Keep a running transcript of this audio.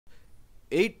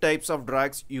8 types of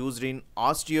drugs used in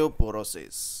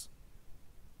osteoporosis.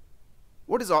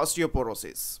 What is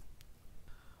osteoporosis?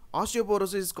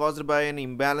 Osteoporosis is caused by an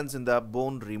imbalance in the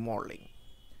bone remodeling.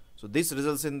 So this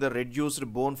results in the reduced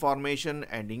bone formation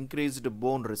and increased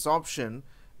bone resorption,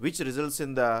 which results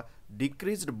in the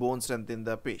decreased bone strength in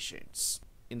the patients.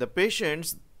 In the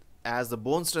patients, as the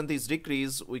bone strength is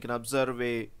decreased, we can observe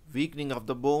a weakening of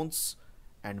the bones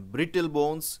and brittle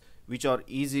bones, which are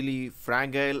easily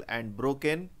fragile and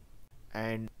broken,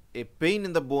 and a pain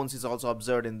in the bones is also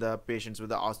observed in the patients with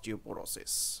the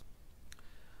osteoporosis.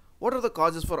 What are the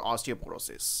causes for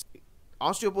osteoporosis?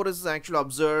 Osteoporosis is actually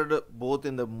observed both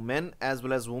in the men as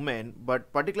well as women,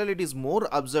 but particularly it is more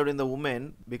observed in the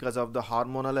women because of the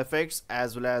hormonal effects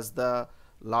as well as the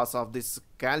loss of this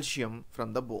calcium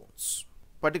from the bones.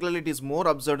 Particularly it is more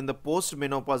observed in the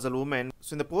postmenopausal women.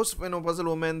 So in the postmenopausal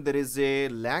women, there is a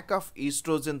lack of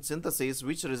estrogen synthesis,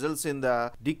 which results in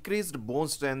the decreased bone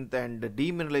strength and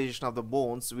demineralization of the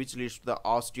bones, which leads to the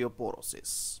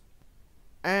osteoporosis.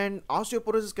 And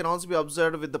osteoporosis can also be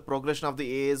observed with the progression of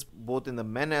the age, both in the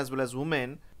men as well as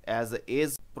women. As the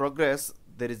age progresses,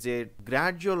 there is a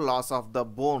gradual loss of the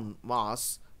bone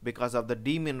mass because of the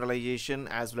demineralization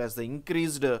as well as the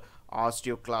increased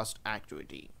osteoclast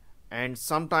activity. And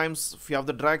sometimes few of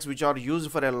the drugs which are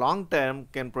used for a long term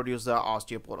can produce the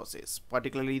osteoporosis.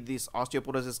 Particularly this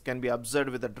osteoporosis can be observed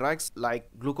with the drugs like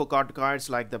glucocorticoids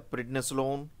like the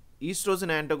prednisolone, estrogen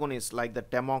antagonists like the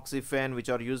tamoxifen, which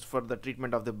are used for the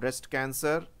treatment of the breast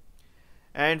cancer,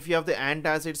 and few of the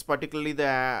antacids, particularly the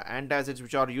antacids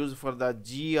which are used for the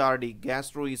GERD,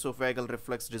 gastroesophageal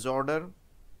reflux disorder,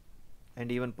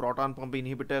 and even proton pump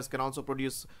inhibitors can also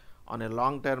produce on a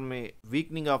long term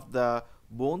weakening of the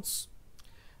bones.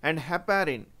 And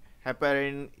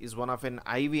heparin is one of an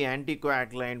IV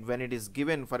anticoagulant. When it is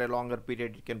given for a longer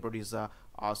period, it can produce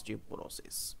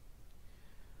osteoporosis.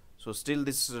 So still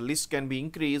this list can be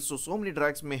increased. So many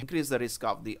drugs may increase the risk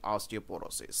of the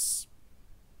osteoporosis.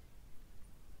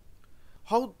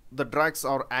 How the drugs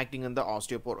are acting in the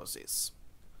osteoporosis?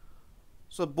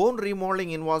 So bone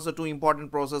remodeling involves the two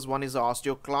important processes. One is the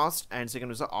osteoclast and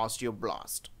second is the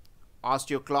osteoblast.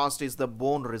 Osteoclast is the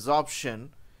bone resorption,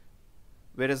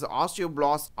 whereas the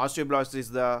osteoblast is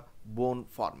the bone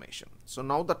formation. So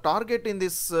now the target in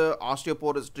this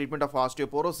treatment of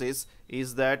osteoporosis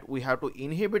is that we have to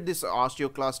inhibit this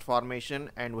osteoclast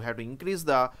formation and we have to increase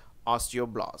the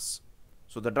osteoblast.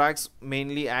 So the drugs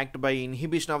mainly act by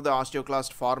inhibition of the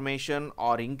osteoclast formation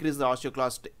or increase the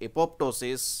osteoclast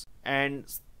apoptosis, and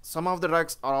some of the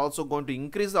drugs are also going to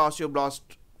increase the osteoblast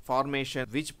formation,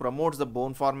 which promotes the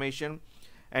bone formation,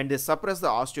 and they suppress the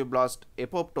osteoblast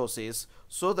apoptosis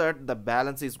so that the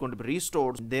balance is going to be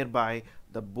restored, thereby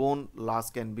the bone loss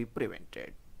can be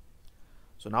prevented.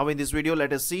 So now in this video,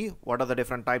 let us see what are the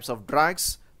different types of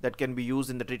drugs that can be used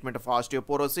in the treatment of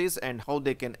osteoporosis and how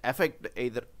they can affect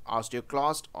either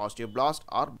osteoclast, osteoblast,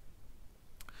 or.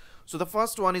 So the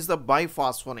first one is the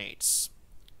biphosphonates.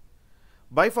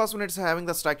 Biphosphonates having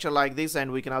the structure like this,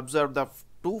 and we can observe the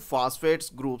two phosphates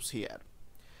groups here.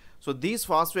 So these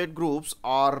phosphate groups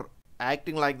are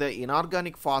acting like the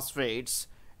inorganic phosphates,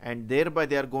 and thereby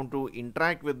they are going to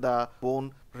interact with the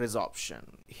bone resorption.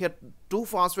 Here two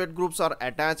phosphate groups are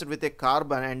attached with a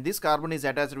carbon, and this carbon is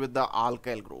attached with the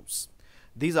alkyl groups.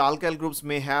 These alkyl groups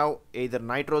may have either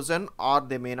nitrogen or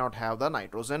they may not have the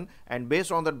nitrogen, and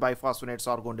based on that biphosphonates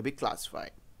are going to be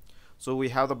classified. So we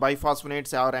have the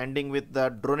biphosphonates are ending with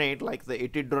the dronate like the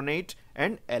etidronate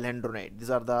and alendronate. These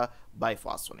are the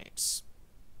biphosphonates.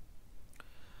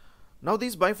 Now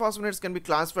these biphosphonates can be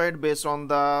classified based on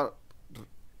the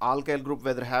alkyl group,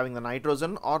 whether having the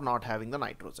nitrogen or not having the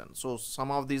nitrogen. So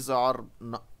some of these are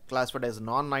classified as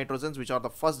non-nitrogens, which are the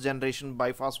first generation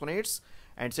biphosphonates,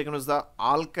 and second is the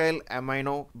alkyl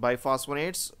amino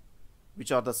biphosphonates,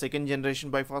 which are the second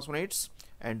generation biphosphonates,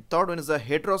 and third one is the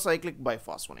heterocyclic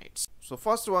biphosphonates. So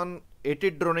first one,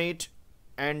 etidronate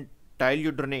and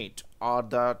toluidronate are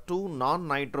the two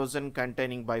non-nitrogen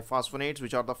containing biphosphonates,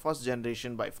 which are the first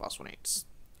generation biphosphonates.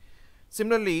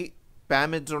 Similarly,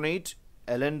 pamidronate,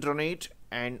 alendronate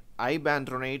and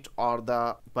ibandronate are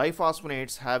the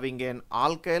biphosphonates having an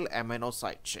alkyl amino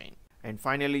side chain. And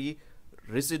finally,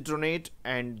 risidronate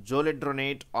and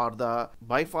zoledronate are the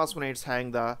biphosphonates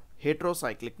having the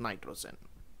heterocyclic nitrogen.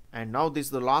 And now this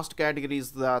the last category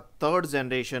is the third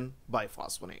generation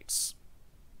biphosphonates.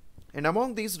 And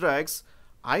among these drugs,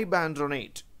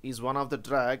 ibandronate is one of the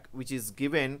drug which is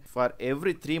given for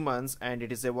every 3 months, and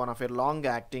it is one of a long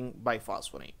acting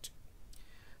biphosphonate.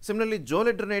 Similarly,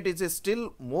 zoledronate is a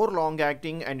still more long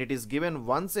acting, and it is given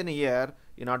once in a year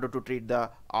in order to treat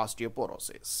the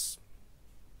osteoporosis.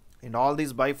 And all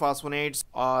these biphosphonates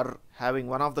are having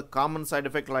one of the common side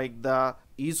effects like the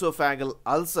esophageal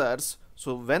ulcers.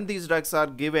 So when these drugs are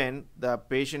given, the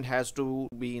patient has to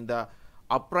be in the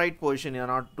upright position in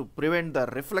order to prevent the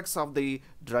reflux of the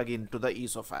drug into the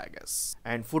esophagus.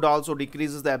 And food also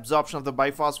decreases the absorption of the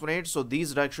biphosphonates, so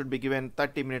these drugs should be given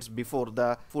 30 minutes before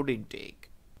the food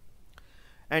intake.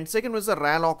 And second was the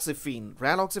raloxifene.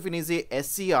 Raloxifene is a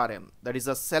SERM, that is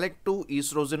a selective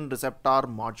estrogen receptor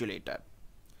modulator.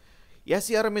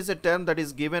 SERM is a term that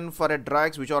is given for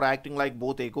drugs which are acting like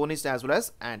both agonist as well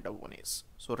as antagonist.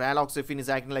 So raloxifene is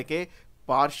acting like a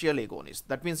partial agonist.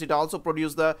 That means it also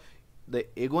produces the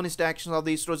agonist actions of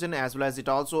the estrogen as well as it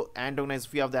also antagonizes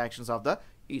few of the actions of the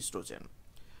estrogen.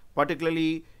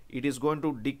 Particularly, it is going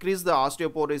to decrease the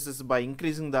osteoporosis by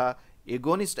increasing the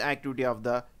agonist activity of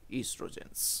the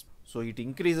estrogens. So it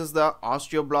increases the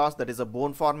osteoblast, that is a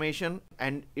bone formation,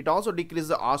 and it also decreases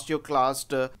the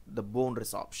osteoclast, the bone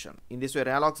resorption. In this way,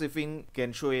 raloxifene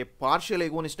can show a partial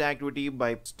agonist activity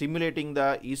by stimulating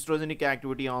the estrogenic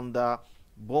activity on the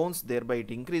bones, thereby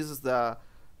it increases the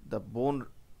bone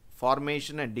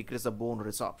formation and decrease the bone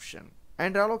resorption.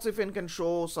 And raloxifene can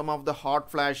show some of the hot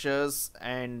flashes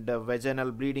and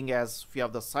vaginal bleeding as few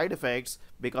of the side effects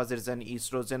because it is an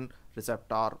estrogen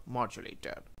receptor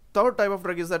modulator. Third type of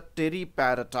drug is the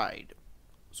teriparatide.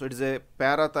 So it is a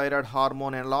parathyroid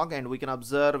hormone analog, and we can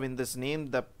observe in this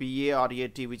name the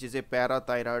PARAT, which is a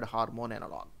parathyroid hormone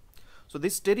analog. So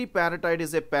this teriparatide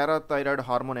is a parathyroid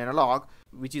hormone analog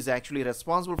which is actually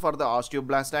responsible for the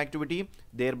osteoblast activity,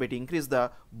 thereby to increase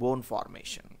the bone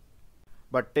formation.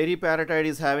 But teriparatide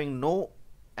is having no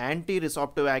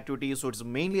antiresorptive activity, so it's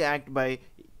mainly act by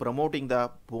promoting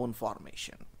the bone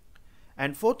formation.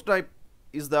 And fourth type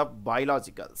is the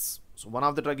biologicals. So one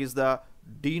of the drug is the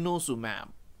denosumab.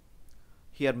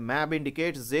 Here MAB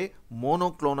indicates a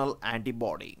monoclonal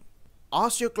antibody.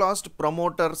 Osteoclast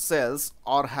promoter cells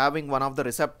are having one of the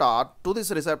receptor. To this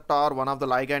receptor, one of the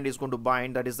ligand is going to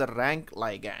bind, that is the rank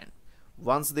ligand.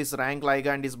 Once this rank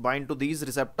ligand is bind to these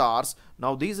receptors,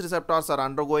 now these receptors are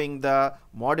undergoing the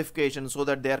modification so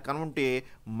that they are converted to a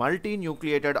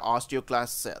multinucleated osteoclast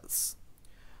cells.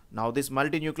 Now these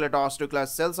multinucleated osteoclast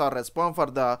cells are responsible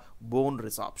for the bone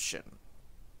resorption.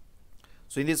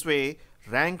 So in this way,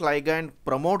 rank ligand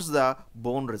promotes the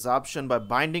bone resorption by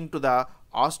binding to the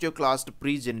osteoclast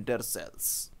progenitor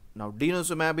cells. Now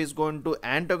denosumab is going to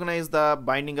antagonize the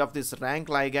binding of this rank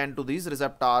ligand to this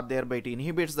receptor, thereby it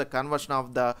inhibits the conversion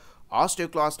of the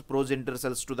osteoclast progenitor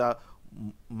cells to the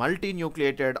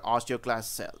multinucleated osteoclast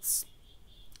cells.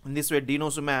 In this way,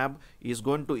 denosumab is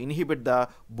going to inhibit the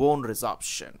bone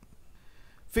resorption.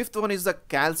 Fifth one is the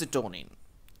calcitonin.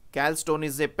 Calcitonin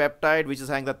is a peptide which is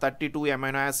having the 32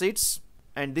 amino acids,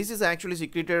 and this is actually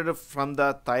secreted from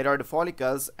the thyroid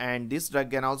follicles, and this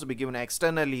drug can also be given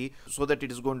externally so that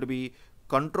it is going to be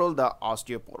control the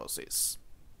osteoporosis.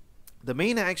 The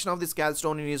main action of this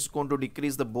calcitonin is going to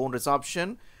decrease the bone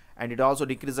resorption, and it also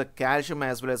decreases the calcium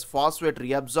as well as phosphate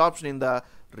reabsorption in the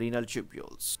renal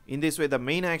tubules. In this way, the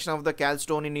main action of the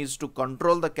calcitonin is to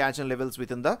control the calcium levels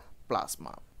within the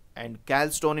plasma. And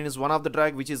calcitonin is one of the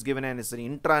drug which is given as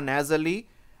intranasally,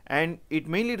 and it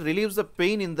mainly relieves the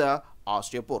pain in the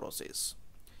osteoporosis.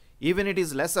 Even it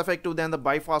is less effective than the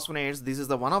biphosphonates, this is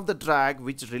the one of the drug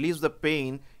which relieves the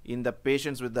pain in the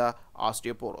patients with the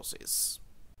osteoporosis.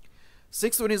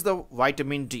 Sixth one is the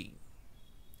vitamin D.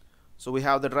 So we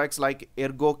have the drugs like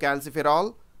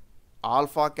ergocalciferol,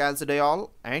 alpha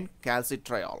calcidiol, and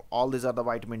calcitriol. All these are the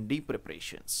vitamin D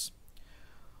preparations.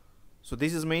 So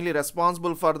this is mainly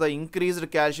responsible for the increased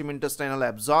calcium intestinal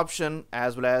absorption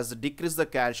as well as decrease the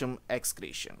calcium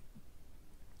excretion.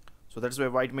 So that's why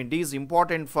vitamin D is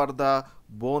important for the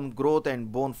bone growth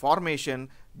and bone formation,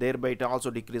 thereby it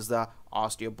also decrease the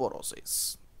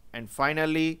osteoporosis. And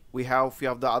finally, we have few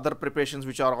of the other preparations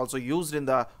which are also used in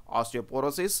the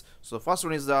osteoporosis. So first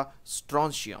one is the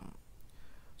strontium.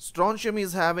 Strontium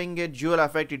is having a dual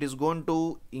effect. It is going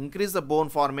to increase the bone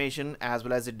formation as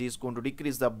well as it is going to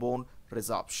decrease the bone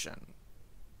resorption.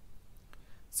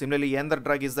 Similarly, another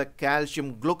drug is the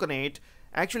calcium gluconate.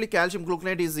 Actually, calcium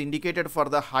gluconate is indicated for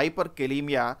the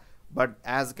hyperkalemia, but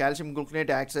as calcium gluconate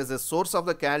acts as a source of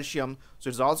the calcium, so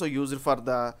it's also used for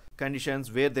the conditions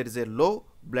where there is a low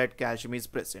blood calcium is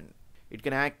present. It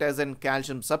can act as a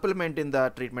calcium supplement in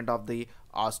the treatment of the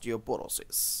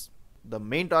osteoporosis. The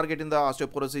main target in the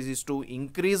osteoporosis is to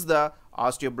increase the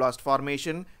osteoblast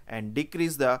formation and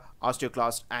decrease the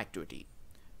osteoclast activity.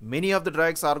 Many of the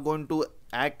drugs are going to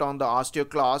act on the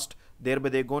osteoclast, thereby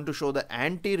they are going to show the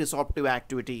antiresorptive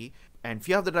activity, and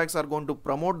few of the drugs are going to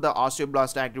promote the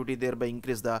osteoblast activity, thereby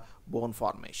increase the bone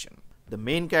formation. The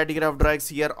main category of drugs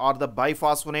here are the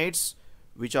biphosphonates,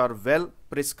 which are well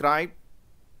prescribed.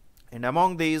 And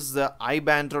among these, the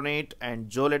ibandronate and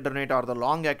zoledronate are the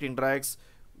long-acting drugs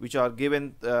which are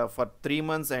given for 3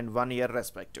 months and 1 year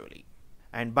respectively.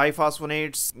 And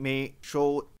biphosphonates may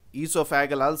show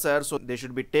esophageal ulcers, so they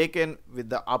should be taken with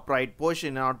the upright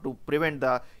position in order to prevent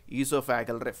the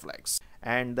esophageal reflux.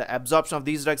 And the absorption of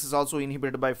these drugs is also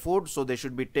inhibited by food, so they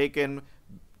should be taken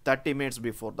 30 minutes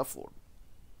before the food.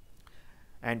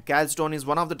 And calcitonin is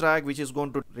one of the drugs which is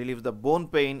going to relieve the bone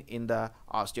pain in the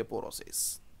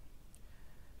osteoporosis.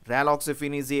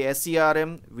 Raloxifene is a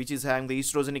SERM which is having the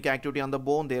estrogenic activity on the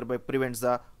bone, thereby prevents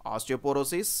the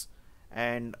osteoporosis.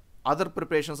 And other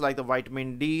preparations like the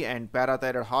vitamin D and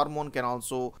parathyroid hormone can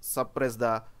also suppress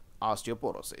the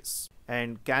osteoporosis.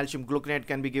 And calcium gluconate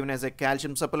can be given as a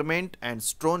calcium supplement, and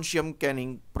strontium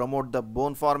can promote the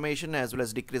bone formation as well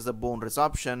as decrease the bone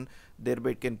resorption,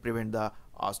 thereby it can prevent the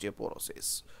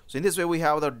osteoporosis. So in this way we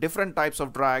have the different types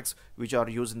of drugs which are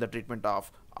used in the treatment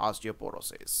of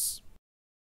osteoporosis.